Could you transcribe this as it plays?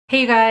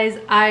Hey guys,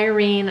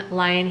 Irene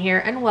Lyon here,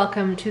 and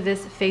welcome to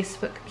this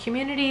Facebook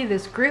community,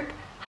 this group.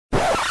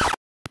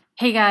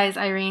 Hey guys,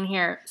 Irene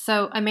here.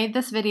 So I made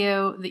this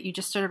video that you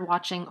just started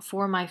watching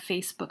for my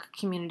Facebook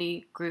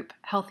community group,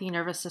 Healthy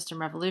Nervous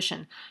System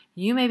Revolution.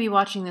 You may be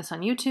watching this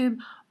on YouTube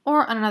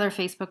or on another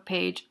Facebook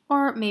page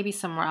or maybe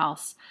somewhere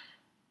else.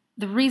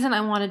 The reason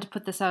I wanted to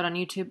put this out on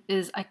YouTube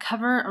is I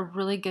cover a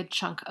really good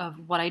chunk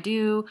of what I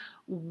do,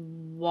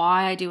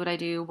 why I do what I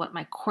do, what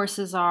my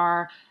courses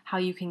are, how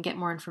you can get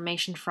more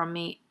information from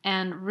me,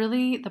 and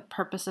really the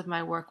purpose of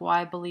my work,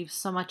 why I believe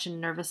so much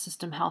in nervous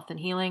system health and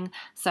healing.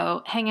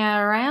 So hang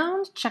out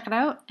around, check it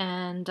out,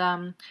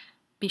 and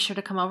be sure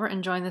to come over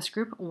and join this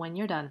group when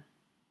you're done.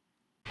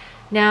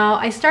 Now,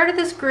 I started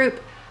this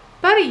group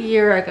about a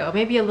year ago,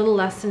 maybe a little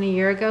less than a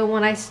year ago,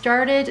 when I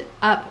started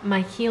up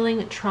my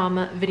healing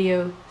trauma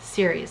video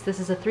series. This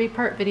is a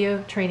 3-part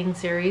video training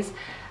series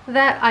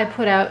that I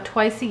put out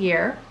twice a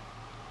year.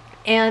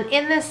 And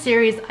in this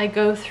series, I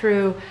go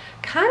through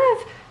kind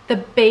of the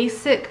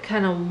basic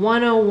kind of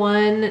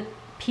 101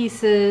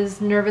 pieces,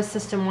 nervous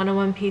system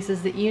 101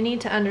 pieces that you need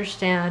to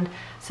understand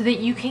so that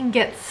you can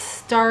get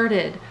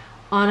started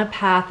on a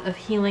path of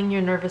healing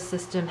your nervous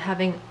system,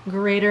 having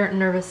greater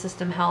nervous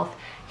system health,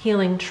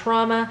 healing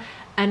trauma,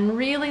 and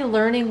really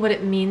learning what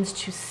it means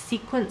to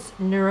sequence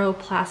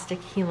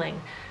neuroplastic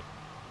healing.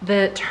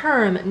 The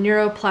term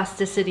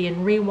neuroplasticity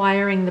and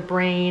rewiring the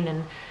brain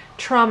and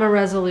trauma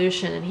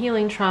resolution and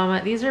healing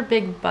trauma, these are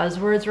big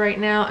buzzwords right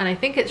now, and I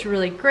think it's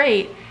really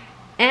great,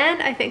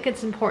 and I think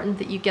it's important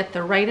that you get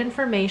the right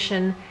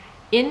information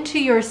into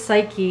your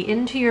psyche,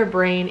 into your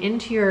brain,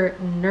 into your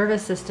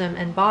nervous system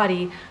and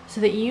body so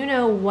that you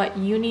know what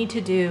you need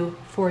to do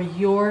for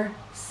your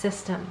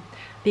system,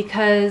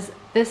 because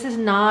this is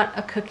not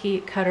a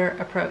cookie cutter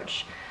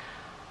approach.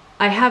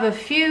 I have a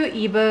few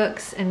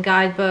ebooks and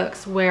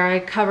guidebooks where I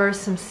cover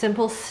some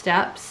simple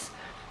steps.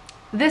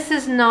 This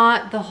is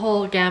not the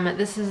whole gamut.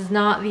 This is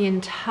not the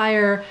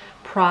entire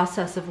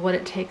process of what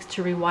it takes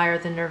to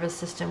rewire the nervous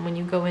system. When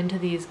you go into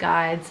these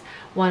guides,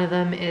 one of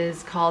them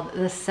is called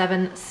the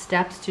 7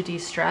 Steps to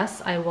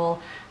De-Stress. I will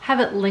have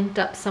it linked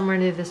up somewhere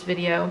near this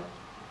video.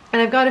 And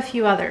I've got a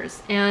few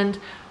others. And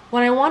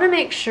what I want to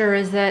make sure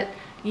is that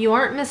you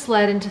aren't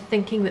misled into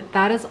thinking that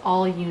that is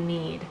all you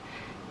need.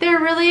 They're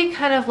really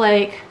kind of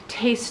like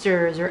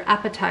tasters or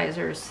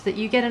appetizers so that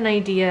you get an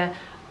idea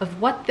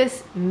of what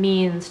this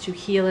means to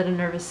heal at a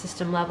nervous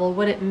system level,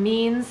 what it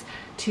means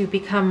to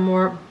become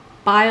more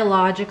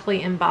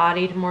biologically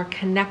embodied, more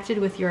connected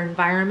with your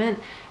environment,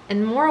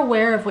 and more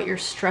aware of what your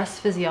stress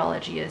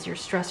physiology is, your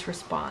stress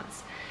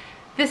response.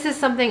 This is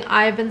something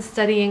I've been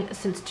studying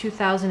since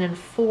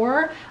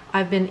 2004.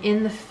 I've been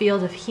in the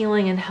field of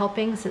healing and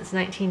helping since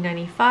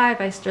 1995.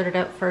 I started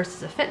out first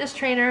as a fitness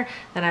trainer,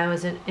 then I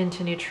was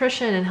into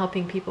nutrition and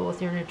helping people with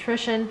their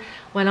nutrition,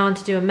 went on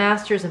to do a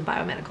master's in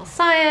biomedical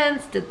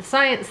science, did the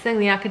science thing,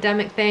 the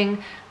academic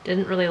thing,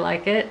 didn't really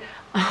like it.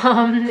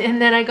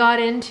 And then I got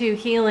into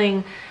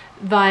healing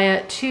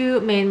via 2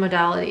 main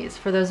modalities.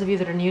 For those of you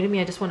that are new to me,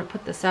 I just want to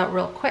put this out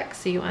real quick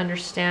so you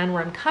understand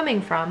where I'm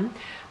coming from.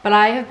 But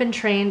I have been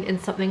trained in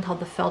something called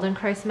the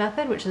Feldenkrais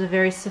method, which is a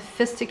very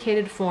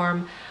sophisticated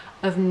form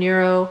of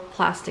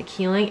neuroplastic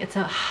healing. It's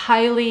a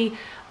highly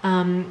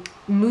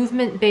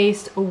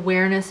movement-based,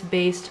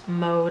 awareness-based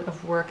mode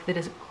of work that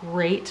is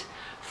great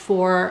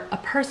for a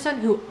person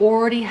who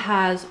already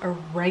has a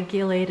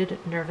regulated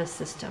nervous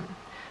system.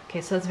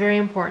 Okay, so that's very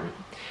important.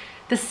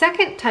 The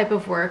second type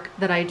of work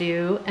that I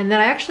do, and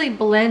that I actually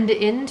blend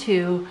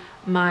into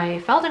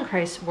my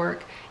Feldenkrais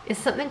work, is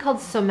something called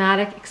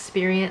somatic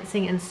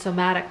experiencing and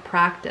somatic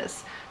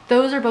practice.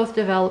 Those are both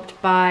developed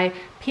by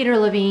Peter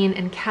Levine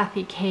and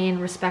Kathy Kane,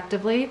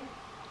 respectively.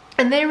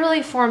 And they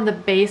really form the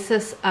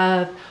basis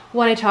of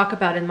what I talk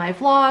about in my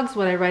vlogs,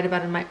 what I write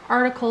about in my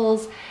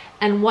articles,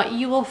 and what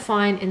you will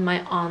find in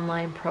my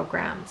online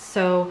programs.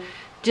 So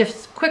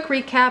just quick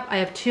recap, I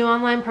have 2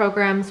 online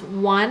programs.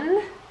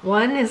 One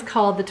is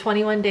called the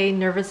 21-Day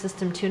Nervous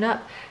System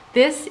Tune-Up.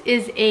 This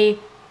is a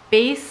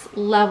base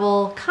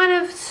level kind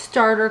of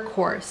starter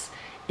course.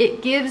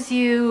 It gives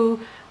you,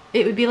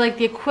 it would be like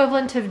the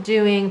equivalent of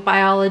doing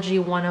Biology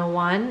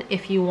 101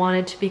 if you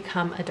wanted to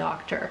become a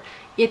doctor.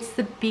 It's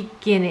the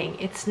beginning.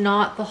 It's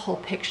not the whole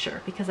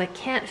picture, because I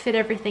can't fit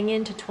everything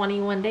into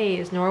 21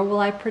 days, nor will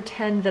I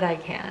pretend that I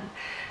can.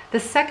 The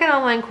second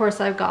online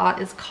course I've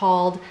got is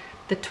called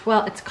the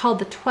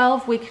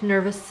 12-Week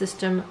Nervous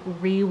System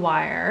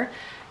Rewire.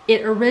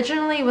 It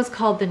originally was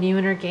called The New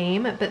Inner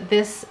Game, but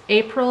this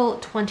April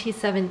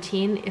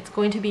 2017, it's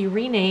going to be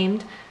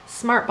renamed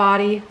Smart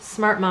Body,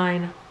 Smart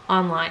Mind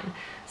Online.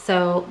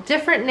 So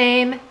different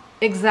name,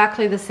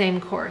 exactly the same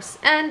course.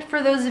 And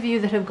for those of you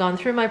that have gone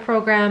through my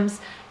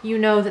programs, you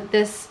know that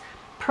this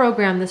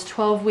program, this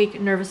 12-week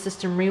nervous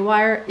system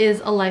rewire,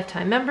 is a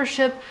lifetime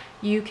membership.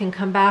 You can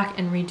come back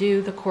and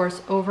redo the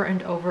course over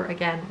and over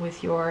again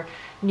with your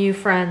new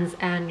friends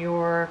and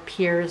your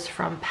peers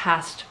from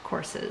past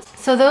courses.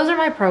 So those are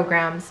my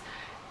programs.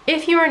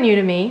 If you are new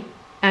to me,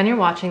 and you're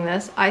watching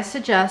this, I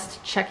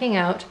suggest checking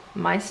out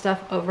my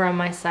stuff over on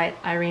my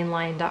site,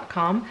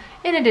 irenelyon.com,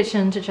 in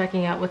addition to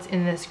checking out what's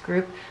in this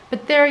group.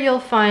 But there you'll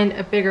find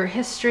a bigger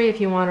history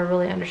if you want to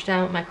really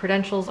understand what my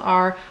credentials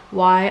are,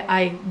 why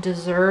I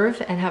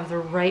deserve and have the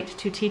right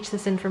to teach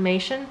this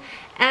information.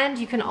 And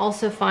you can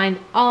also find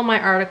all my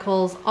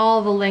articles,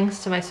 all the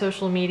links to my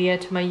social media,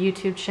 to my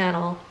YouTube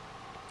channel.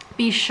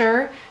 Be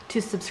sure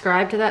to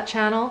subscribe to that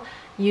channel,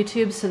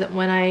 YouTube, so that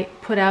when I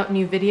put out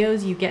new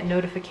videos you get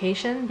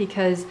notification,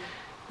 because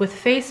with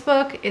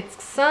Facebook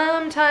it's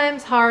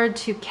sometimes hard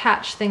to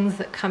catch things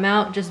that come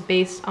out just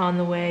based on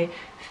the way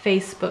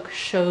Facebook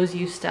shows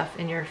you stuff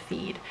in your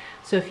feed.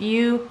 So if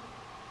you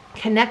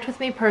connect with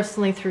me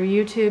personally through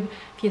YouTube,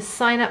 if you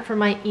sign up for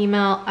my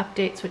email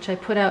updates, which I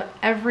put out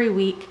every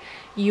week,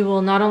 you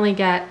will not only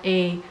get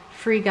a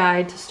free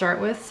guide to start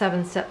with,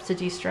 7 steps to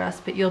de-stress,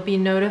 but you'll be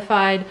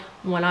notified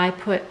when I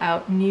put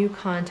out new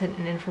content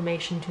and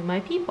information to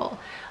my people.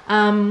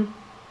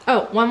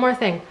 Oh, one more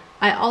thing.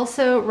 I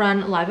also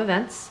run live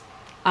events.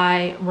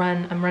 I'm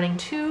running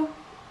 2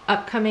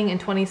 upcoming in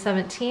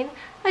 2017.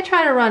 I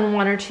try to run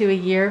 1 or 2 a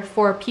year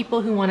for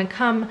people who want to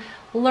come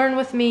learn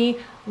with me,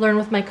 learn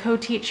with my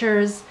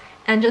co-teachers,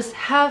 and just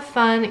have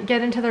fun,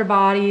 get into their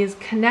bodies,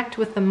 connect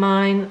with the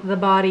mind, the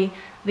body,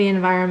 the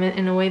environment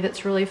in a way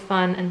that's really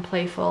fun and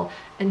playful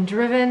and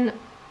driven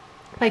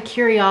by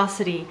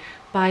curiosity,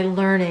 by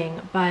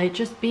learning, by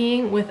just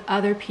being with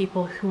other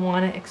people who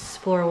want to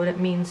explore what it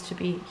means to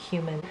be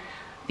human.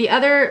 The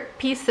other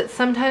piece that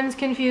sometimes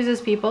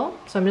confuses people,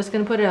 so I'm just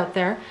going to put it out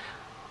there,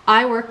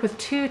 I work with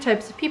 2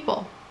 types of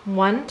people.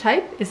 One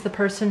type is the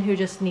person who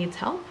just needs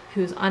help,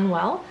 who's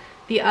unwell.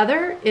 The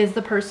other is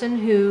the person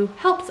who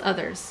helps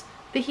others,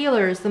 the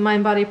healers, the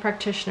mind-body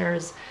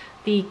practitioners,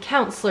 the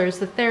counselors,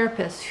 the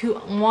therapists who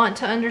want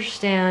to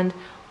understand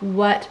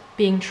what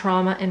being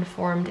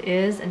trauma-informed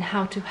is and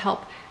how to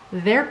help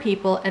their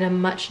people in a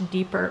much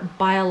deeper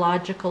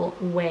biological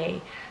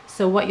way.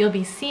 So what you'll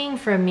be seeing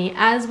from me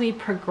as we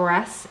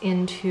progress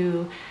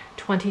into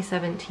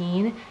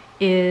 2017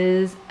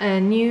 is a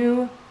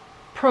new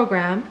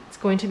program. It's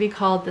going to be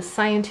called the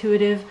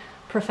Sciintuitive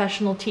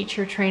Professional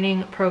Teacher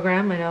Training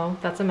Program. I know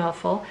that's a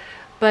mouthful,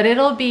 but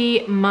it'll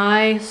be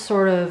my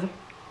sort of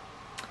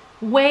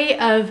way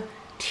of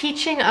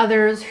teaching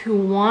others who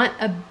want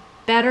a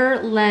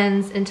better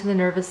lens into the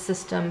nervous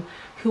system,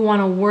 who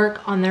want to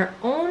work on their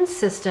own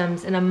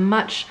systems in a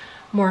much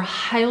more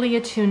highly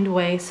attuned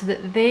way so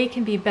that they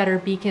can be better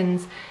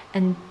beacons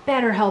and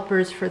better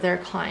helpers for their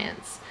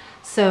clients.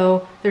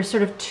 So there's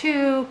sort of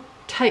 2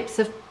 types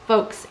of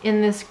folks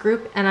in this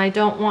group, and I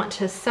don't want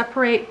to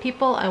separate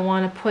people. I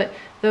want to put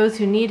those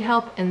who need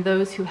help and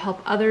those who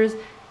help others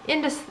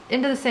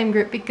into the same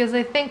group, because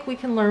I think we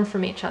can learn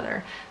from each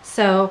other.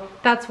 So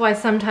that's why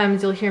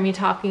sometimes you'll hear me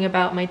talking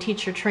about my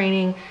teacher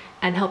training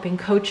and helping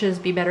coaches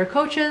be better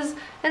coaches,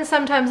 and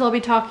sometimes I'll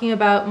be talking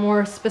about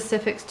more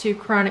specifics to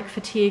chronic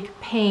fatigue,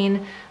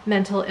 pain,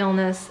 mental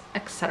illness,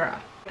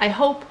 etc. I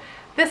hope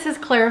this has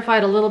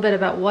clarified a little bit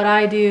about what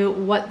I do,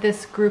 what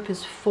this group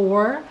is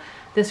for.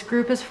 This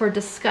group is for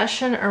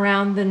discussion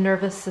around the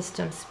nervous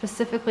system,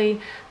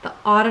 specifically the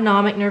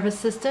autonomic nervous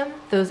system,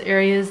 those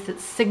areas that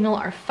signal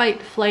our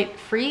fight, flight,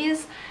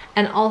 freeze,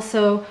 and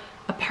also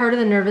a part of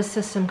the nervous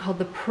system called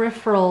the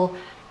peripheral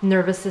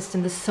nervous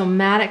system, the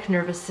somatic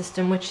nervous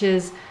system, which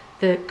is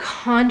the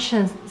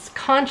conscience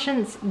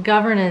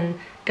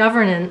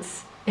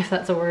governance, if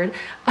that's a word,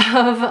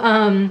 of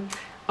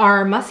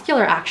our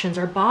muscular actions,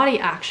 our body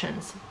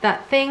actions,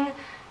 that thing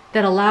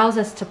that allows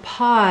us to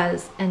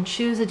pause and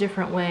choose a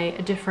different way,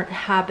 a different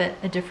habit,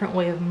 a different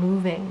way of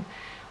moving.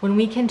 When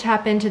we can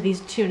tap into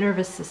these 2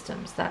 nervous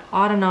systems, that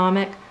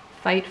autonomic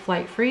fight,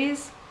 flight,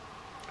 freeze,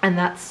 and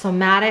that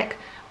somatic,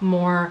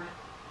 more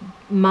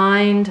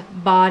mind,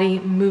 body,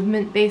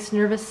 movement-based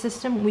nervous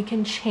system, we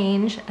can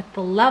change at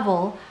the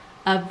level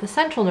of the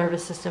central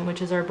nervous system,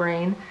 which is our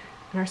brain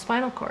and our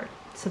spinal cord.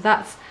 So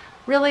that's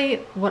really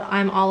what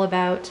I'm all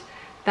about.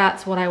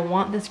 That's what I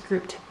want this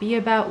group to be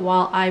about.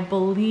 While I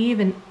believe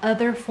in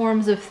other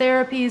forms of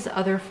therapies,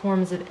 other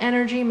forms of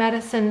energy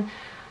medicine,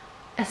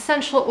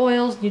 essential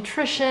oils,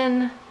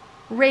 nutrition,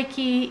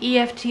 Reiki,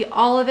 EFT,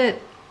 all of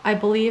it, I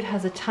believe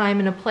has a time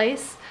and a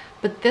place.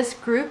 But this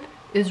group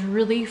is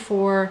really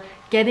for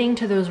getting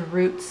to those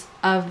roots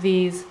of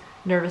these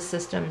nervous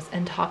systems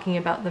and talking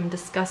about them,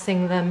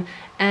 discussing them,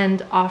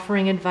 and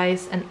offering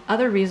advice and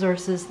other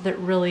resources that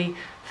really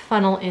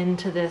funnel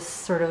into this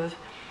sort of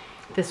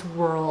this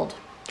world.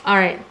 All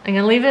right, I'm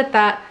gonna leave it at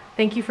that.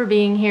 Thank you for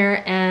being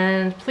here,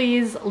 and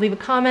please leave a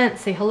comment,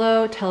 say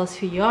hello, tell us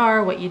who you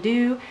are, what you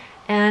do,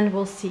 and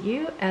we'll see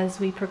you as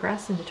we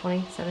progress into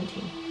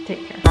 2017.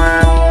 Take care.